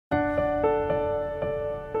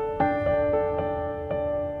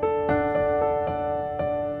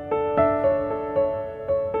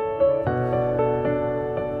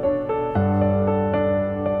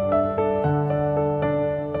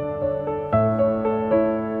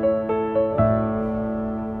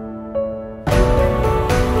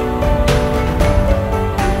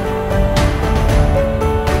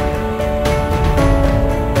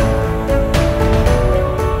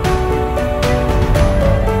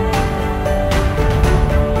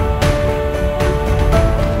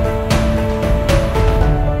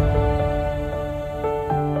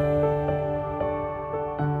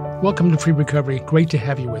Welcome to Free Recovery. Great to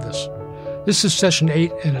have you with us. This is session 8,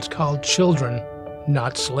 and it's called Children,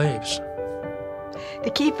 Not Slaves.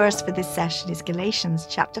 The key verse for this session is Galatians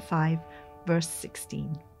chapter 5, verse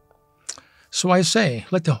 16. So I say,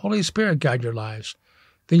 let the Holy Spirit guide your lives.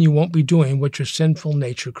 Then you won't be doing what your sinful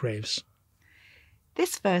nature craves.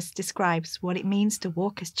 This verse describes what it means to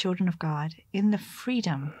walk as children of God in the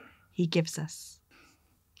freedom He gives us.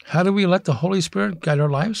 How do we let the Holy Spirit guide our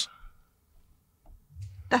lives?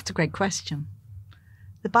 That's a great question.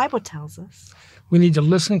 The Bible tells us We need to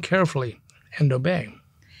listen carefully and obey.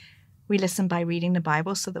 we listen by reading the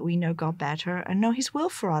Bible so that we know God better and know His will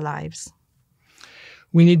for our lives.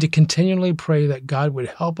 We need to continually pray that God would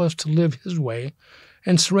help us to live His way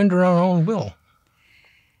and surrender our own will.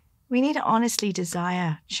 We need to honestly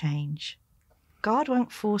desire change. God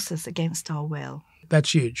won't force us against our will.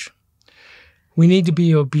 That's huge. We need to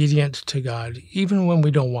be obedient to God even when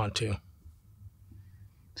we don't want to.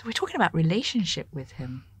 So we're talking about relationship with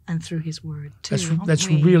Him and through His Word too. That's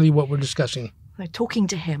aren't we? really what we're discussing. We're talking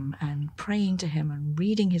to Him and praying to Him and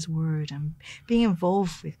reading His Word and being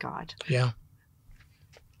involved with God. Yeah.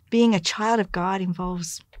 Being a child of God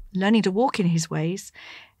involves learning to walk in His ways.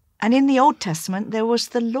 And in the Old Testament, there was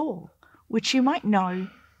the law, which you might know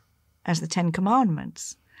as the Ten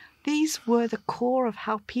Commandments. These were the core of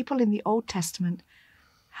how people in the Old Testament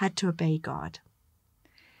had to obey God.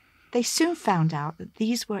 They soon found out that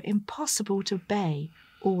these were impossible to obey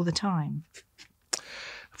all the time.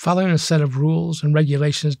 Following a set of rules and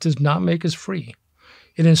regulations does not make us free.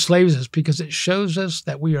 It enslaves us because it shows us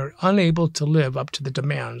that we are unable to live up to the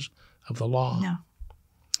demands of the law. No.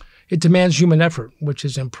 It demands human effort, which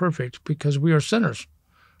is imperfect because we are sinners,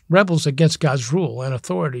 rebels against God's rule and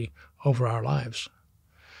authority over our lives.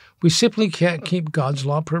 We simply can't keep God's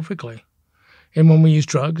law perfectly. And when we use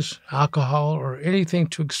drugs, alcohol, or anything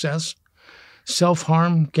to excess,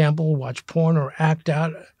 self-harm, gamble, watch porn, or act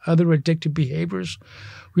out other addictive behaviors,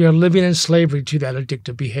 we are living in slavery to that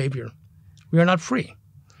addictive behavior. We are not free.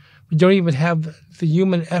 We don't even have the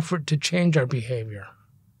human effort to change our behavior.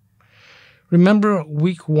 Remember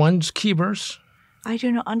week 1's key verse? I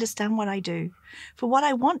do not understand what I do. For what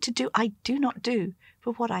I want to do, I do not do.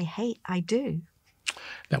 For what I hate, I do.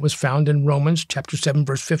 That was found in Romans chapter 7,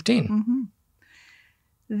 verse 15. Mm-hmm.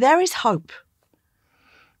 There is hope.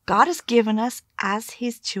 God has given us as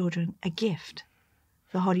His children a gift,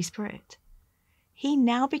 the Holy Spirit. He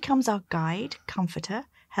now becomes our guide, comforter,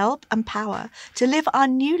 help, and power to live our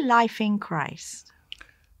new life in Christ.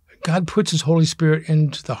 God puts His Holy Spirit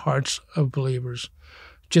into the hearts of believers,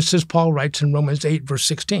 just as Paul writes in Romans 8, verse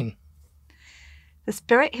 16. The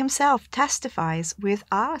Spirit Himself testifies with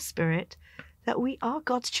our spirit that we are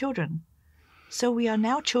God's children. So we are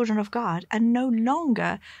now children of God and no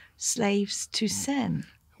longer slaves to sin.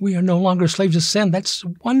 We are no longer slaves to sin. That's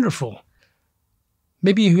wonderful.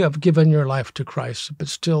 Maybe you have given your life to Christ, but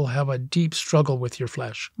still have a deep struggle with your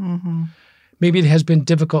flesh. Mm-hmm. Maybe it has been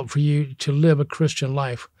difficult for you to live a Christian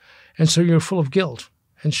life, and so you're full of guilt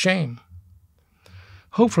and shame.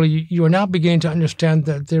 Hopefully, you are now beginning to understand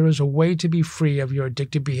that there is a way to be free of your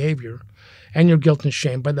addictive behavior and your guilt and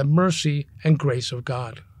shame by the mercy and grace of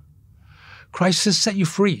God. Christ has set you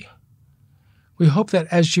free. We hope that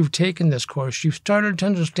as you've taken this course, you've started to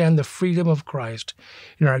understand the freedom of Christ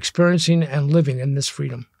and are experiencing and living in this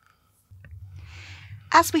freedom.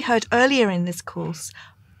 As we heard earlier in this course,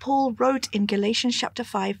 Paul wrote in Galatians chapter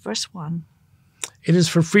 5, verse 1, It is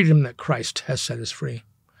for freedom that Christ has set us free.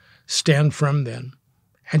 Stand firm then,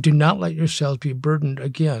 and do not let yourselves be burdened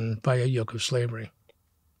again by a yoke of slavery.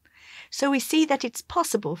 So we see that it's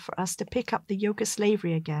possible for us to pick up the yoke of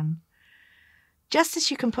slavery again. Just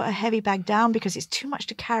as you can put a heavy bag down because it's too much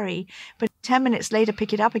to carry, but 10 minutes later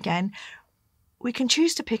pick it up again, we can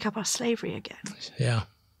choose to pick up our slavery again. Yeah.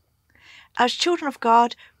 As children of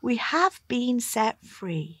God, we have been set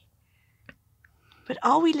free. But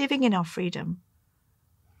are we living in our freedom?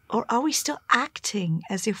 Or are we still acting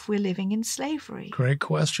as if we're living in slavery? Great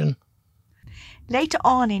question. Later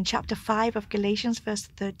on in chapter 5 of Galatians, verse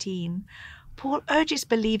 13, Paul urges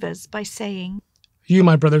believers by saying, You,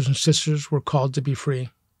 my brothers and sisters, were called to be free,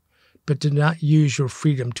 but did not use your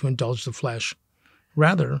freedom to indulge the flesh.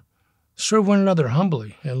 Rather, serve one another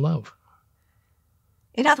humbly in love.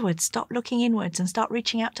 In other words, stop looking inwards and start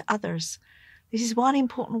reaching out to others. This is one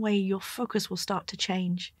important way your focus will start to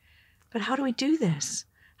change. But how do we do this?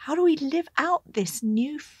 How do we live out this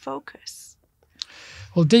new focus?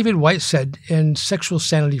 Well, David White said in Sexual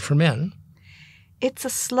Sanity for Men, It's a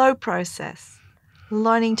slow process,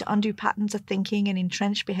 learning to undo patterns of thinking and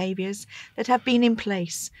entrenched behaviors that have been in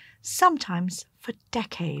place, sometimes for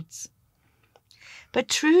decades. But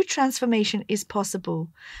true transformation is possible.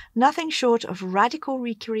 Nothing short of radical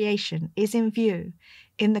recreation is in view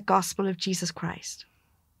in the gospel of Jesus Christ.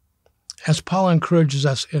 As Paul encourages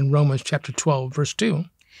us in Romans chapter 12, verse 2,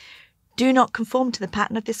 do not conform to the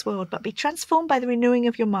pattern of this world, but be transformed by the renewing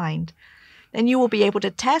of your mind. Then you will be able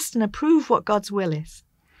to test and approve what God's will is,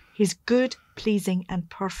 his good, pleasing, and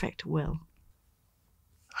perfect will.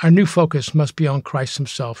 Our new focus must be on Christ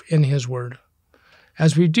himself in his word.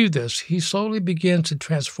 As we do this, he slowly begins to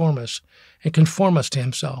transform us and conform us to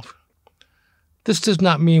himself. This does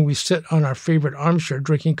not mean we sit on our favorite armchair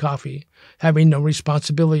drinking coffee, having no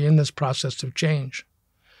responsibility in this process of change.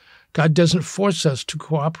 God doesn't force us to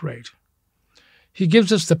cooperate. He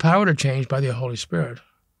gives us the power to change by the Holy Spirit.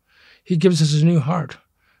 He gives us a new heart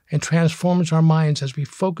and transforms our minds as we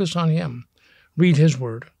focus on him, read his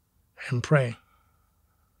word, and pray.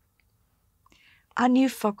 Our new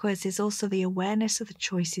focus is also the awareness of the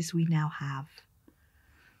choices we now have.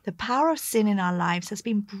 The power of sin in our lives has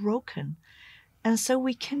been broken, and so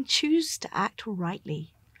we can choose to act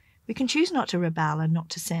rightly. We can choose not to rebel and not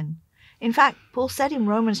to sin. In fact, Paul said in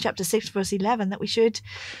Romans chapter 6, verse 11, that we should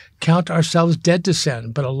count ourselves dead to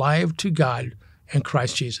sin, but alive to God in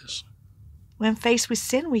Christ Jesus. When faced with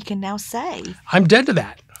sin, we can now say, I'm dead to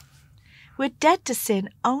that. We're dead to sin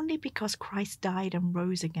only because Christ died and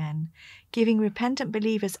rose again, giving repentant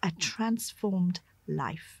believers a transformed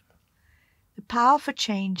life. The power for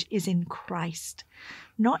change is in Christ,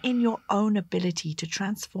 not in your own ability to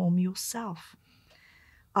transform yourself.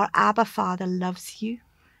 Our Abba Father loves you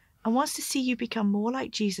and wants to see you become more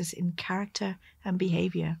like Jesus in character and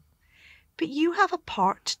behavior. But you have a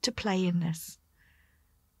part to play in this.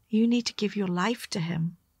 You need to give your life to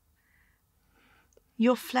him.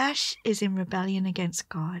 Your flesh is in rebellion against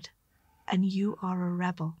God, and you are a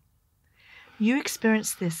rebel. You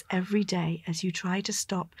experience this every day as you try to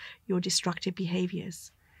stop your destructive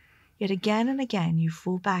behaviors. Yet again and again you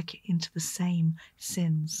fall back into the same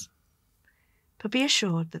sins. But be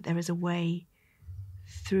assured that there is a way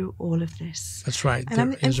through all of this. That's right. And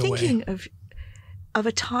I'm thinking of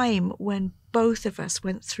a time when both of us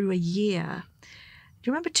went through a year. Do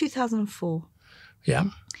you remember 2004? Yeah.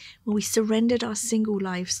 When we surrendered our single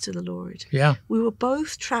lives to the Lord. Yeah. We were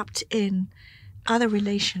both trapped in other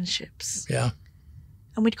relationships. Yeah.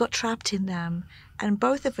 And we'd got trapped in them. And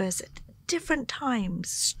both of us at different times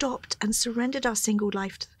stopped and surrendered our single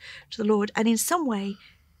life to the Lord. And in some way,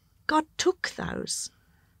 God took those.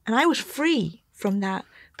 And I was free from that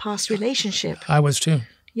past relationship. I was too.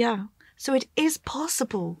 Yeah. So it is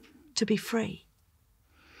possible to be free.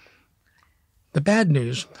 The bad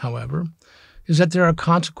news, however, is that there are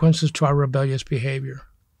consequences to our rebellious behavior.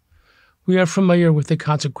 We are familiar with the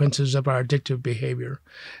consequences of our addictive behavior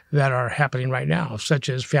that are happening right now, such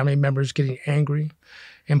as family members getting angry,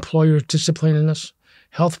 employers disciplining us,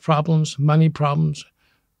 health problems, money problems,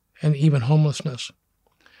 and even homelessness.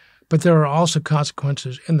 But there are also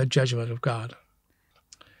consequences in the judgment of God.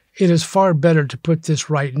 It is far better to put this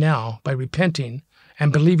right now by repenting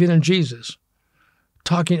and believing in Jesus,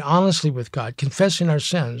 talking honestly with God, confessing our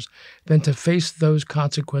sins, than to face those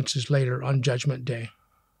consequences later on Judgment Day.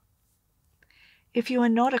 If you are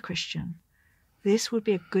not a Christian, this would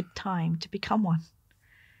be a good time to become one.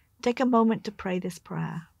 Take a moment to pray this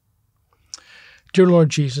prayer. Dear Lord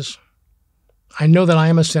Jesus, I know that I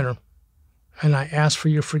am a sinner, and I ask for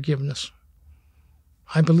your forgiveness.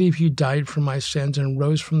 I believe you died for my sins and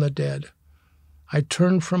rose from the dead. I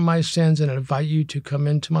turn from my sins and invite you to come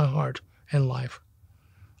into my heart and life.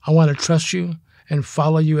 I want to trust you and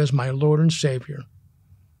follow you as my Lord and Savior.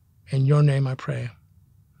 In your name I pray.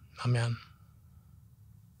 Amen.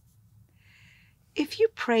 If you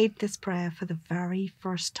prayed this prayer for the very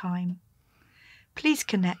first time, please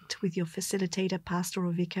connect with your facilitator, pastor,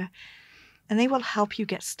 or vicar, and they will help you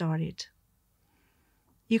get started.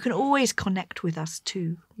 You can always connect with us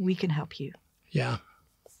too. We can help you. Yeah.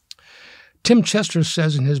 Tim Chester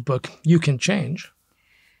says in his book, You Can Change,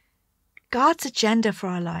 God's agenda for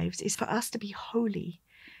our lives is for us to be holy,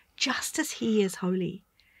 just as he is holy.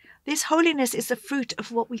 This holiness is the fruit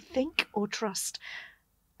of what we think or trust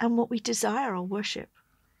and what we desire or worship.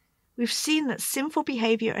 We've seen that sinful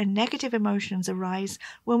behavior and negative emotions arise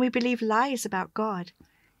when we believe lies about God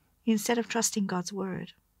instead of trusting God's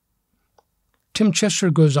word. Tim Chester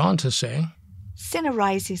goes on to say, Sin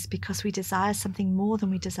arises because we desire something more than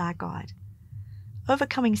we desire God.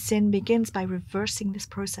 Overcoming sin begins by reversing this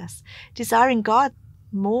process, desiring God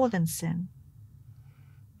more than sin.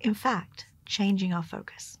 In fact, changing our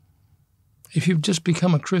focus. If you've just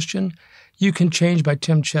become a Christian, You Can Change by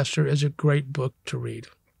Tim Chester is a great book to read.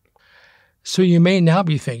 So you may now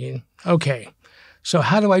be thinking, okay, so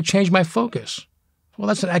how do I change my focus? Well,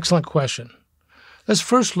 that's an excellent question. Let's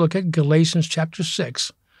first look at Galatians chapter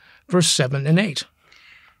 6, verse 7 and 8.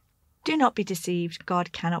 Do not be deceived.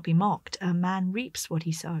 God cannot be mocked. A man reaps what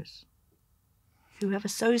he sows. Whoever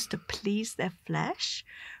sows to please their flesh,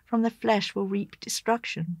 from the flesh will reap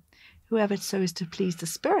destruction. Whoever sows to please the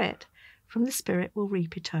Spirit, from the Spirit will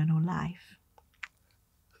reap eternal life.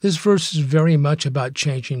 This verse is very much about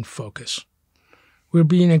changing focus. We're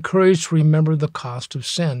being encouraged to remember the cost of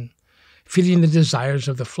sin, feeding the desires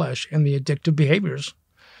of the flesh and the addictive behaviors,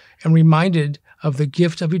 and reminded of the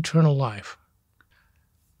gift of eternal life.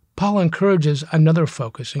 Paul encourages another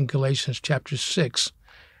focus in Galatians chapter 6,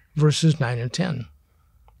 verses 9 and 10.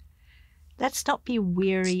 Let's not be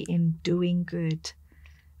weary in doing good,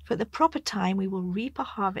 for at the proper time we will reap a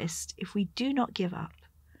harvest if we do not give up.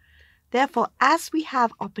 Therefore, as we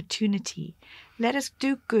have opportunity, let us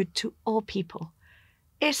do good to all people,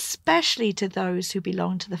 especially to those who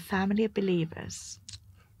belong to the family of believers.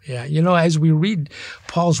 Yeah, as we read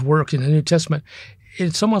Paul's work in the New Testament,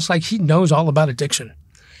 it's almost like he knows all about addiction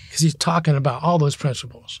because he's talking about all those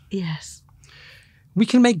principles. Yes. We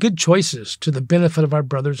can make good choices to the benefit of our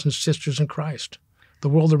brothers and sisters in Christ, the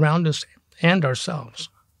world around us, and ourselves.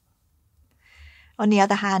 On the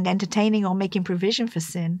other hand, entertaining or making provision for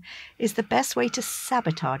sin is the best way to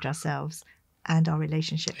sabotage ourselves and our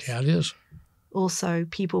relationships. Yeah, it is. Also,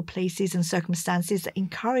 people, places, and circumstances that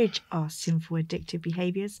encourage our sinful addictive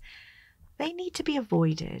behaviors, they need to be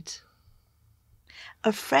avoided.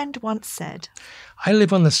 A friend once said, I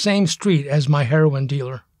live on the same street as my heroin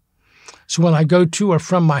dealer. So when I go to or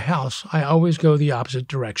from my house, I always go the opposite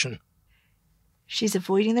direction. She's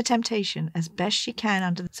avoiding the temptation as best she can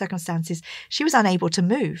under the circumstances. She was unable to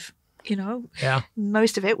move. Yeah.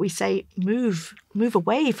 Most of it, we say, move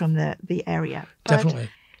away from the area. Definitely.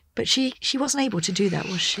 But she wasn't able to do that,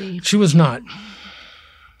 was she? She was not.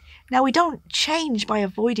 Now, we don't change by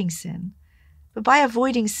avoiding sin, but by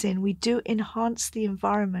avoiding sin, we do enhance the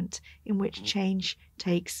environment in which change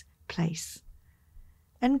takes place.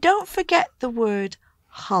 And don't forget the word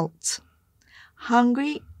halt.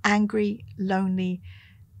 Hungry, angry, lonely,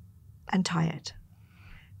 and tired.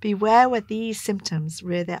 Beware where these symptoms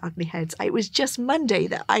rear their ugly heads. It was just Monday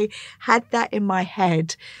that I had that in my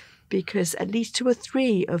head because at least 2 or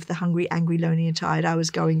 3 of the hungry, angry, lonely, and tired I was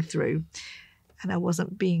going through. And I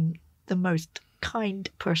wasn't being the most kind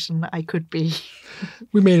person I could be.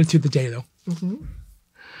 We made it through the day, though. Mm-hmm.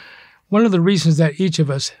 One of the reasons that each of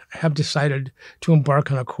us have decided to embark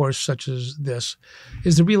on a course such as this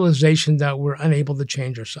is the realization that we're unable to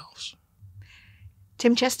change ourselves.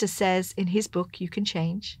 Tim Chester says in his book, You Can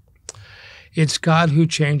Change, it's God who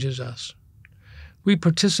changes us. We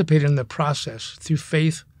participate in the process through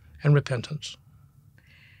faith and repentance.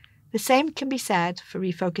 The same can be said for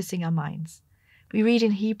refocusing our minds. We read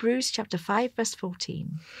in Hebrews chapter 5, verse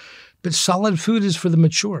 14. But solid food is for the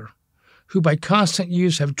mature, who by constant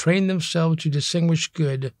use have trained themselves to distinguish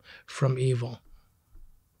good from evil.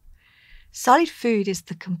 Solid food is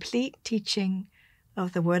the complete teaching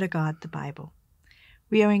of the Word of God, the Bible.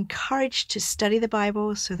 We are encouraged to study the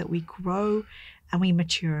Bible so that we grow and we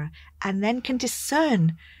mature and then can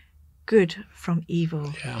discern good from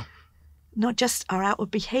evil. Yeah. Not just our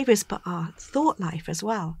outward behaviors, but our thought life as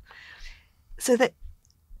well. So that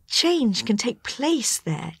change can take place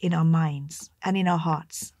there in our minds and in our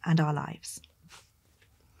hearts and our lives.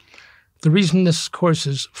 The reason this course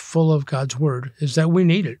is full of God's Word is that we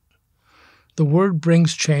need it. The Word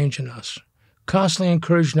brings change in us, constantly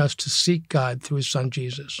encouraging us to seek God through His Son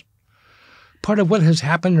Jesus. Part of what has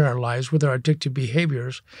happened in our lives with our addictive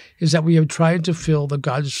behaviors is that we have tried to fill the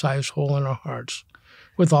God-sized hole in our hearts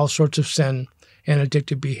with all sorts of sin and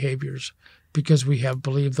addictive behaviors because we have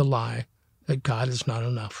believed the lie that God is not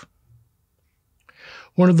enough.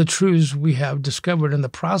 One of the truths we have discovered in the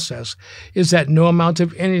process is that no amount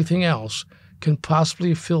of anything else can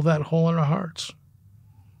possibly fill that hole in our hearts.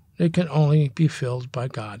 It can only be filled by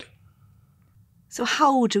God. So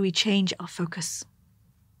how do we change our focus?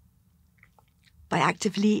 By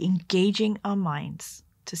actively engaging our minds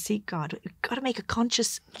to seek God. We've got to make a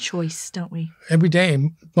conscious choice, don't we? Every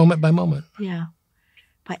day, moment by moment. Yeah.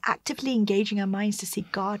 By actively engaging our minds to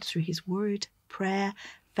seek God through His Word, prayer,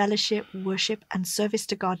 fellowship, worship, and service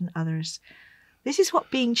to God and others. This is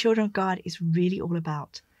what being children of God is really all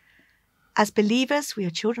about. As believers, we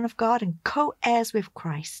are children of God and co-heirs with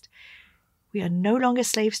Christ. We are no longer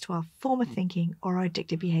slaves to our former thinking or our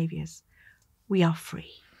addictive behaviors. We are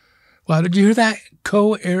free. Wow, did you hear that?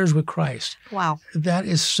 Co-heirs with Christ. Wow. That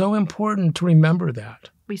is so important to remember that.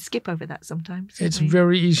 We skip over that sometimes. It's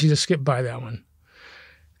very easy to skip by that one.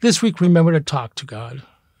 This week, remember to talk to God,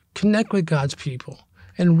 connect with God's people,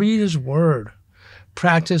 and read His Word.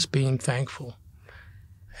 practice being thankful.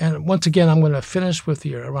 And once again, I'm going to finish with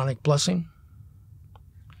the Aaronic blessing.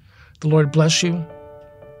 The Lord bless you.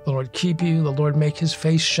 The Lord keep you. The Lord make his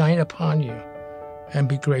face shine upon you and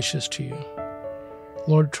be gracious to you.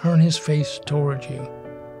 Lord, turn his face toward you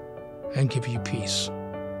and give you peace.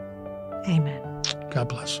 Amen. God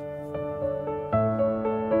bless.